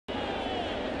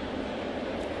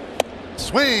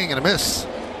Swing and a miss.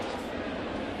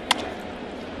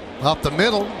 Up the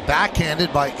middle,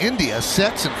 backhanded by India,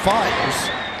 sets and fires.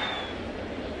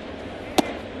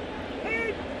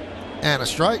 And a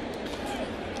strike.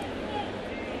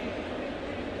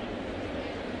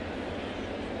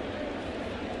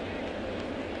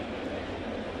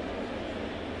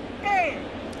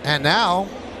 And now,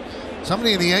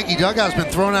 somebody in the Yankee dugout has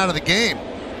been thrown out of the game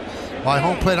by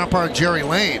home plate umpire Jerry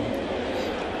Layne.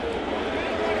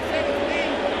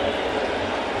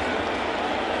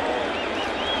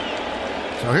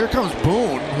 So here comes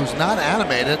Boone, who's not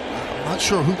animated. I'm not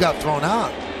sure who got thrown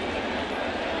out.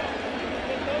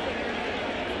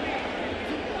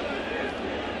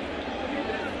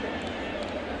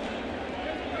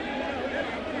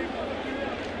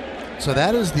 So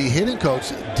that is the hitting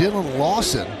coach, Dillon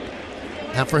Lawson.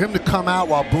 And for him to come out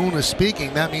while Boone is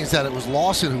speaking, that means that it was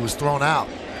Lawson who was thrown out.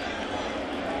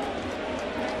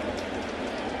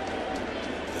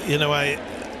 You know,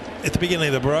 at the beginning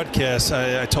of the broadcast,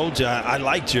 I told you I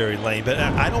like Jerry Layne, but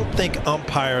I don't think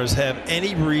umpires have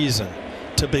any reason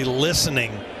to be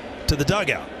listening to the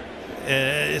dugout.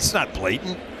 It's not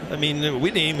blatant. I mean,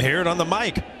 we didn't even hear it on the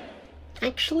mic.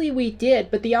 Actually, we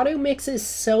did, but the audio mix is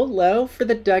so low for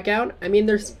the dugout. I mean,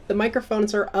 the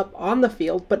microphones are up on the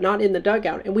field, but not in the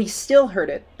dugout, and we still heard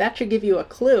it. That should give you a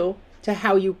clue to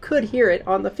how you could hear it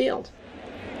on the field.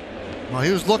 Well,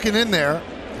 he was looking in there,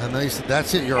 and then he said,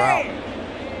 "That's it, you're out."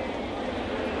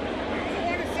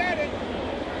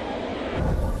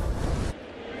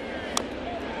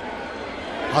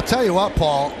 I'll tell you what,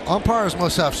 Paul, umpires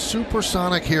must have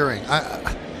supersonic hearing.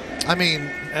 I mean,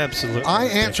 absolutely. I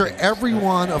answer every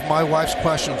one of my wife's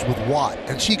questions with what,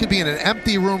 and she could be in an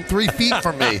empty room 3 feet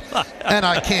from me, and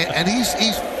I can't. And he's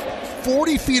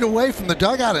 40 feet away from the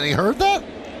dugout, and he heard that?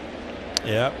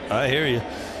 Yeah, I hear you.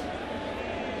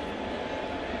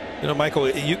 You know, Michael,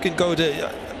 you can go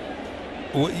to.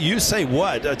 You say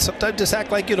what? Sometimes just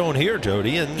act like you don't hear,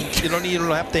 Jody, and you don't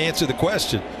have to answer the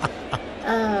question.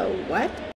 What?